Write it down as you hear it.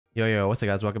Yo, what's up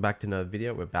guys? Welcome back to another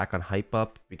video. We're back on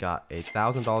HypeUp. We got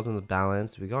 $1,000 in the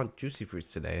balance. We got juicy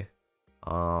fruits today.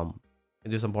 We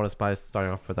do some bonus buys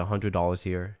starting off with $100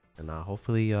 here. And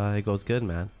hopefully it goes good,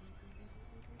 man.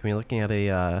 Can we looking at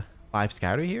a 5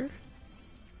 scatter here?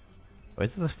 Oh,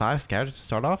 is this a 5 scatter to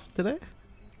start off today?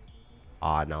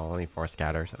 Ah, no, only 4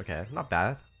 scatters. Okay, not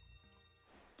bad.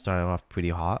 Starting off pretty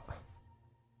hot.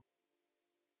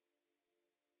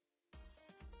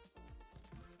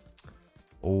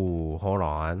 Oh, hold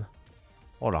on.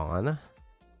 Hold on.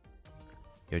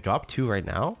 Yo, drop 2 right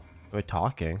now? We're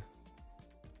talking.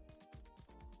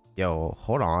 Yo,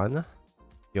 hold on.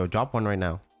 Yo, drop 1 right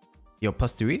now. Yo,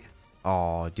 plus 3?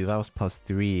 Oh, dude, that was plus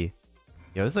 3.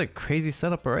 Yo, this is a crazy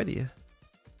setup already.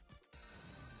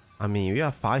 I mean, we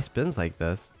have 5 spins like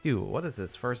this. Dude, what is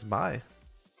this first buy?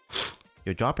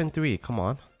 Yo, drop in 3. Come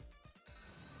on.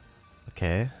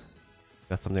 Okay.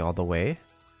 Got something all the way.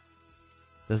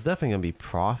 There's definitely gonna be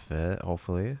profit,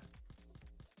 hopefully.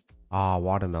 Ah,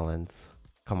 watermelons.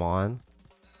 Come on.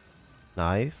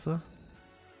 Nice.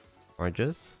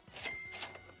 Oranges.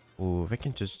 Ooh, if I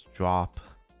can just drop.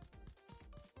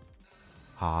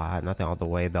 Ah, nothing all the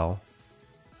way though.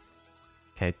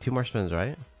 Okay, 2 more spins,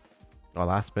 right? Oh,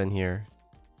 last spin here.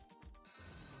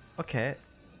 Okay.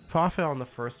 Profit on the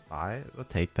first buy. We'll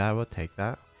take that, we'll take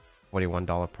that.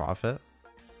 $41 profit.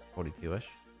 42-ish.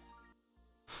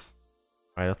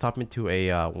 Alright, let's hop into a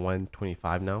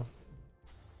 125 now.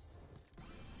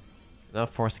 Another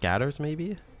 4 scatters,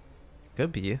 maybe?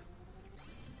 Could be.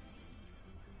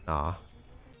 Nah.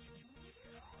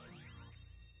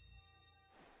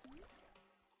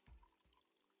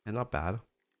 Yeah, not bad.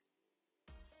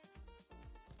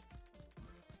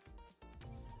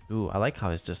 Ooh, I like how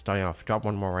it's just starting off. Drop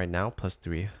 1 more right now, plus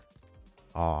 3.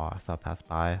 Oh, I saw pass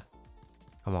by.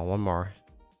 Come on, 1 more.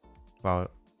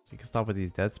 Well, so you can stop with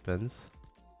these dead spins.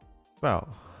 Bro.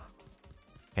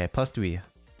 Okay, plus 3.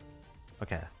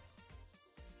 Okay.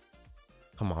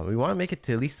 Come on, we want to make it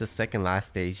to at least the second last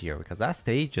stage here, because that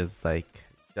stage is like,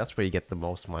 that's where you get the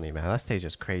most money, man. That stage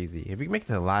is crazy. If we can make it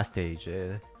to the last stage,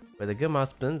 with a good amount of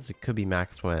spins, it could be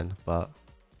max win, but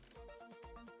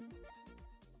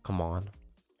come on.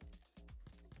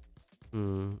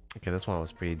 Okay, this one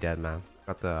was pretty dead, man.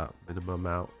 Got the minimum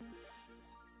amount.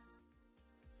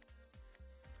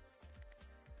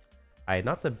 Alright,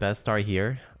 not the best start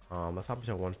here. Let's hop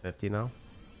to 150 now.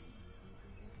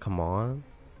 Come on.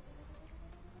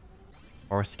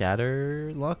 Or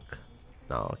scatter luck?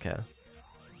 No, okay.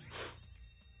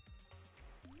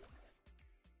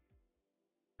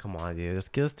 Come on, dude.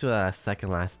 Just get us to a second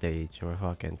last stage and we're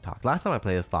fucking talk. Last time I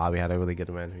played this lot, we had a really good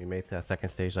win. We made it to that second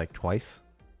stage like twice.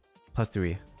 Plus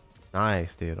 3.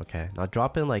 Nice, dude. Okay. Now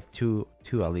drop in like two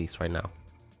at least right now.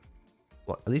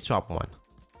 Well, at least drop 1.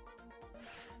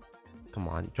 Come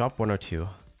on. Drop 1 or 2.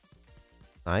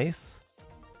 Nice.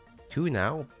 2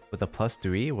 now with a plus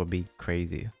 3 would be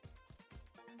crazy.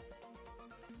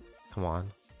 Come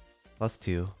on. Plus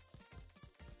 2.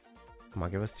 Come on,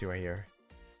 give us 2 right here.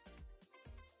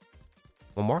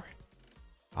 1 more?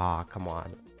 Ah, come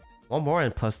on. 1 more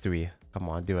and plus 3. Come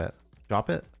on, do it. Drop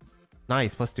it.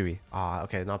 Nice, plus 3. Ah,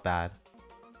 okay, not bad.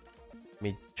 I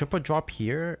mean, triple drop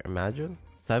here, imagine.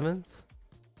 7s.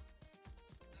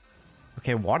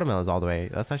 Okay, watermelons all the way.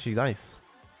 That's actually nice.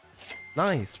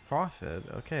 Nice, profit.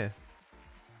 Okay.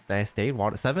 Nice stayed.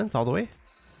 Water 7s all the way.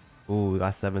 Ooh, we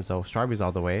got 7s, so strawberries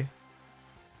all the way.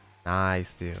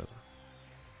 Nice, dude.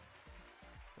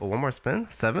 Oh, 1 more spin?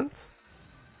 7s?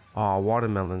 Oh,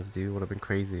 watermelons, dude. Would have been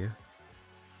crazy.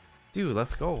 Dude,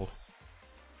 let's go.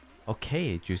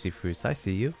 Okay, juicy fruits. I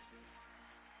see you.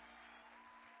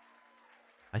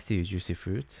 I see you, juicy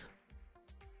fruits.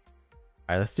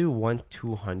 Alright, let's do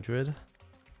 1-200.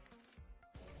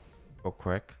 Real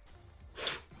quick.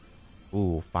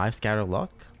 Ooh, 5 scatter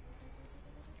luck.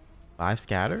 5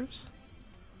 scatters?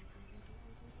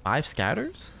 5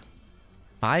 scatters?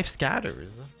 5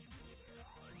 scatters?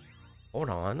 Hold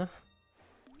on.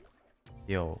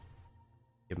 Yo.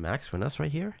 Yo, max win us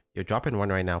right here? You're dropping 1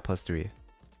 right now, plus 3.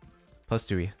 Plus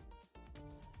 3.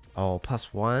 Oh,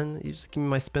 plus 1? You just give me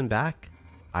my spin back?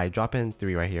 I drop in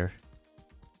 3 right here.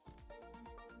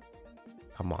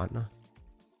 Come on.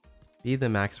 Be the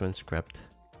max win script.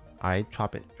 I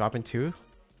drop it. Drop in 2.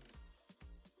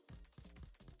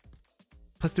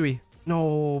 Plus 3.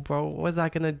 No, bro. What's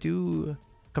that gonna do?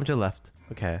 Come to the left.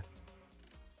 Okay.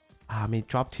 I mean,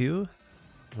 drop 2?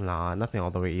 Nah, nothing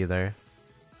all the way either.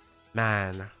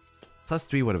 Man. Plus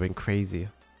 3 would have been crazy.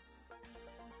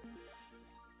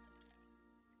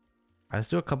 Let's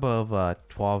do a couple of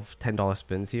 $12, $10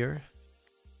 spins here.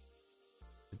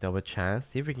 Double chance.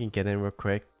 See if we can get in real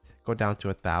quick. Go down to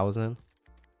 1,000.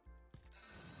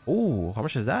 Ooh, how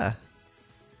much is that?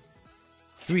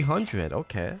 300.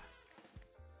 Okay.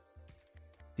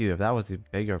 Dude, if that was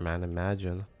bigger, man,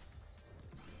 imagine.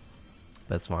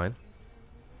 That's fine.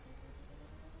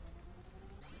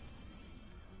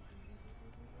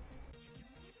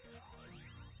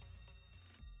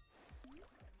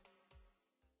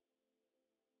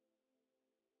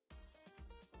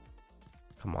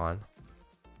 Come on.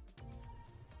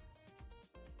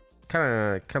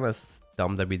 Kind of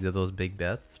dumb that we did those big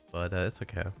bets, but it's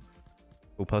okay.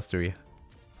 Ooh, plus 3.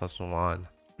 Plus 1.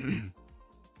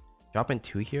 Dropping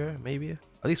 2 here, maybe?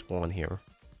 At least 1 here.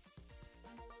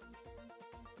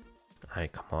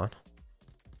 Alright, come on.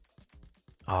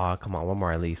 Oh, come on, 1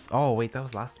 more at least. Oh, wait, that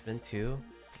was last spin too?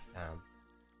 Damn.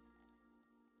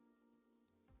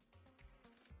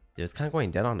 Dude, it's kind of going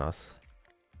dead on us.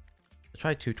 Let's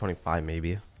try 225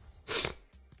 maybe. It's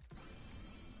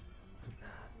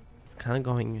kind of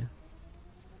going...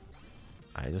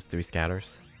 Alright, just 3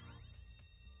 scatters.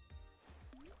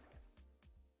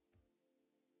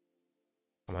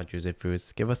 Come on, Juicy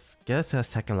Fruits. Get us to a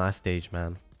second last stage,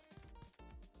 man.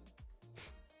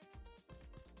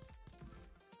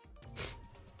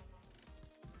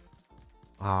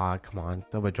 Ah, come on.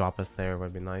 Double drop us there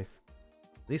would be nice.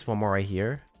 At least 1 more right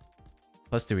here.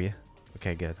 Plus 3.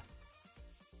 Okay, good.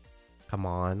 Come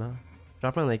on.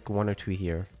 Drop in like 1 or 2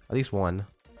 here. At least 1.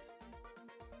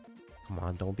 Come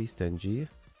on, don't be stingy.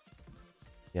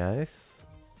 Yes.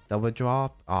 Double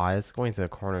drop. Ah, it's going to the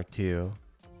corner too.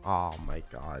 Oh my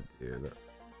god, dude.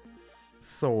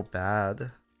 So bad.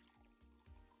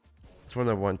 It's one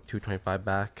of the 225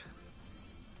 back.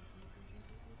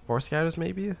 4 scatters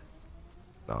maybe?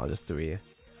 No, just 3.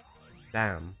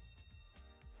 Damn.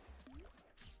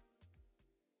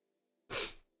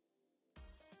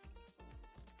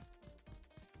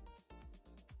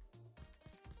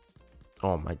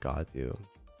 Oh my god, dude.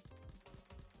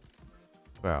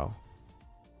 Bro.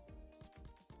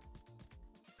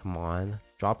 Come on.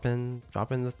 Drop in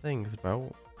the things,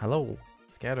 bro. Hello.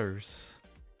 Scatters.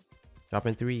 Drop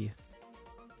in 3.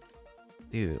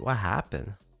 Dude, what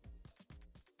happened?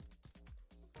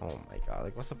 Oh my god,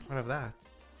 like what's the point of that?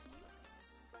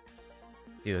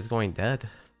 Dude, it's going dead.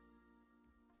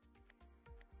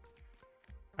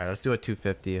 Alright, let's do a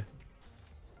 250.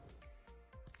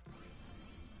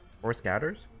 4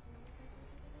 scatters?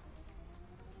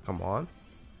 Come on.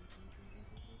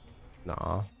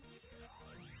 Nah.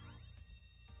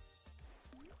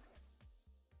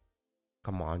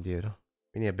 Come on, dude.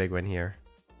 We need a big win here.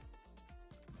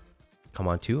 Come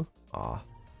on, 2? Aw.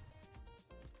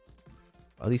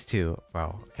 At least 2.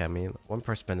 Wow. Okay, I mean, 1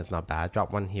 per spin is not bad.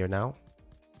 Drop 1 here now.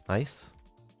 Nice.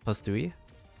 Plus 3.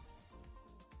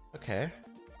 Okay.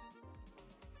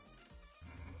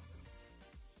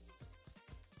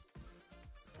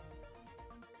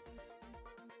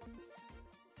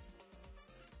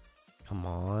 Come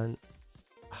on.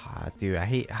 Ah, dude, I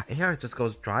hate how it just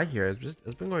goes dry here.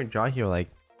 It's been going dry here like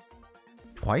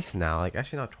twice now. Like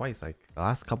actually not twice, like the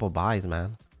last couple buys,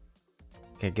 man.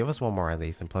 Okay, give us 1 more at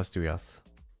least and plus 3 us.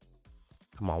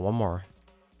 Come on, 1 more.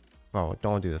 Bro,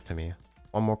 don't do this to me.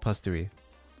 1 more plus 3.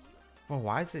 Well,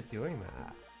 why is it doing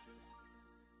that?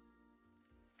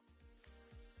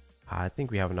 I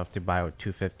think we have enough to buy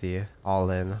 250 all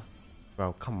in.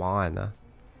 Bro, come on.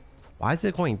 Why is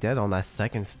it going dead on that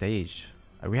second stage?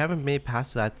 We haven't made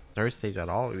past that 3rd stage at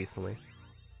all recently.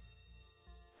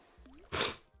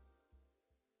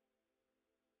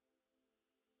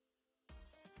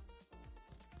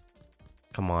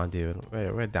 Come on, dude.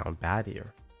 We're down bad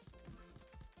here.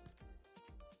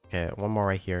 Okay, 1 more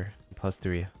right here. Plus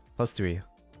 3. Plus 3.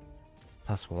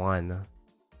 Plus 1.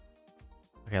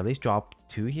 Okay, at least drop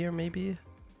 2 here, maybe?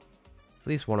 At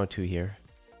least 1 or 2 here.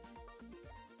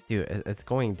 Dude, it's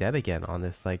going dead again on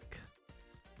this, like...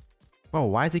 Bro,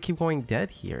 why does it keep going dead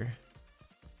here?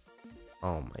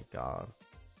 Oh my god.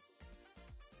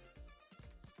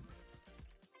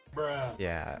 Bruh.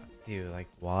 Yeah, dude, like,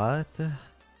 what? Alright,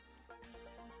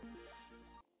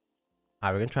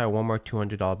 we're gonna try 1 more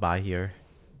 $200 buy here.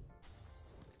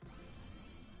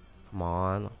 Come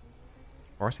on.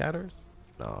 4 scatters?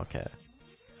 No, okay.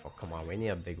 Oh, come on, we need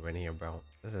a big win here, bro.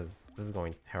 This is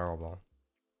going terrible.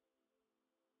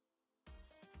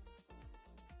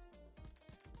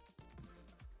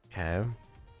 Okay.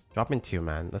 Drop in 2,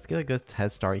 man. Let's get a good head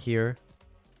start here.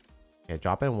 Okay,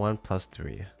 drop in 1 plus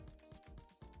 3.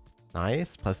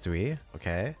 Nice. Plus 3.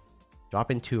 Okay.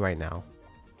 Drop in 2 right now.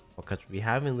 Because we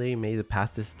haven't really made it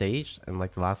past this stage in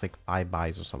like the last like 5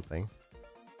 buys or something.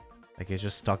 Like it's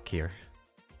just stuck here.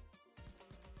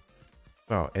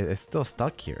 Bro, it's still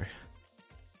stuck here.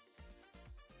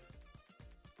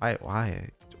 Why?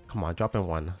 Come on, drop in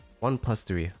 1. 1 plus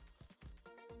 3.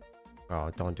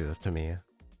 Bro, don't do this to me.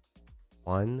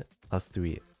 1 plus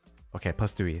 3. Okay,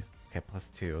 plus 3. Okay, plus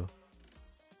 2.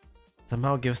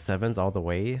 Somehow give 7s all the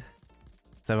way.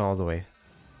 7 all the way.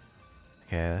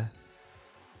 Okay.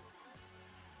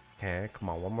 Okay, come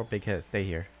on. One more big hit. Stay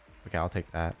here. Okay, I'll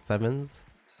take that. 7s.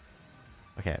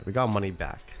 Okay, we got money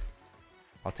back.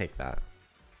 I'll take that.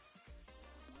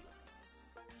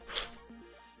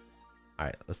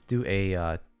 Alright, let's do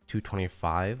a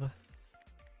 225.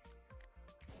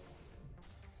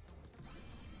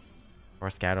 Or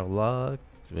scatter luck.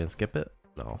 So we gonna skip it?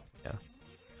 No. Yeah.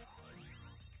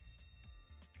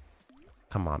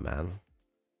 Come on, man.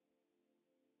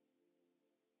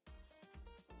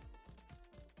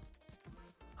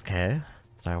 Okay.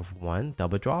 Start with 1.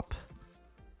 Double drop.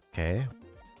 Okay.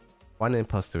 1 and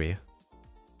plus 3.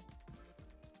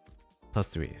 Plus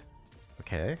 3.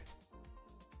 Okay.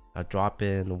 I'll drop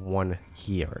in 1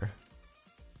 here.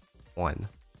 1.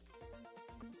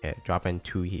 Okay, drop in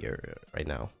 2 here right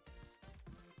now.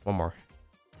 1 more.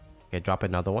 Okay, drop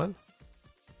another one.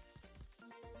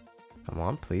 Come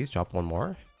on, please drop 1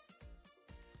 more.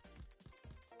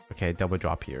 Okay, double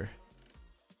drop here.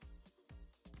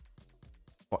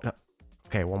 Oh, no.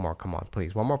 Okay, 1 more. Come on,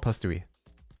 please. 1 more plus 3.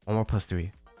 1 more plus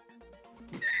 3.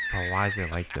 Oh, why is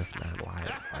it like this, man? Why is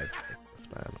it like this,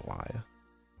 man? Why?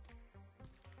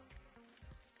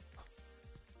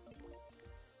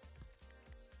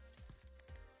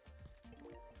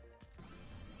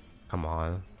 Come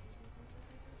on.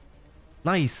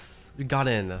 Nice! We got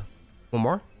in. 1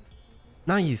 more?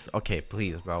 Nice! Okay,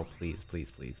 please, bro. Please, please,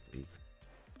 please, please.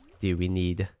 Dude, we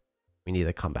need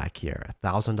to come back here.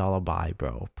 $1,000 buy,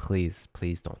 bro. Please,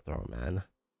 please don't throw, man.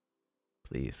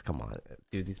 Please, come on.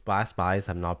 Dude, these blast buys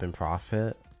have not been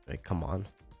profit. Like, come on.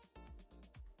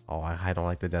 Oh, I don't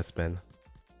like the death spin.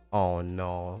 Oh,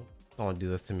 no. Don't do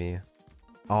this to me.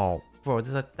 Oh, bro,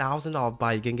 there's $1,000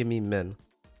 buy. You can give me min.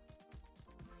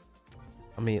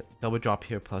 I mean, double drop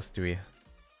here plus 3.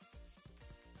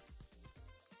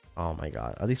 Oh my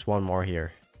god. At least 1 more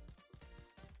here.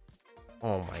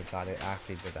 Oh my god, it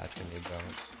actually did that to me, bro.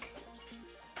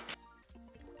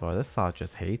 Bro, this thought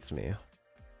just hates me.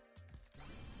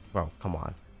 Bro, come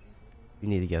on. You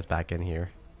need to get us back in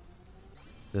here.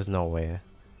 There's no way.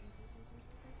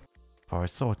 Bro,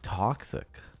 it's so toxic.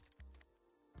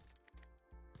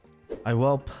 I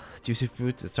whelp juicy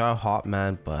fruits. It started hot,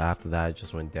 man, but after that it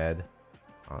just went dead.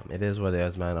 It is what it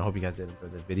is, man. I hope you guys did enjoy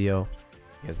this video.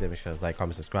 If you guys did, make sure to like,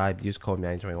 comment, subscribe. Use code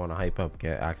MAN21 on HypeUp.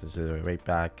 Get access to the rate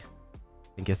back.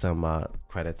 And get some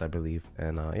credits, I believe.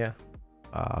 And yeah,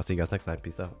 I'll see you guys next time.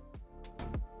 Peace out.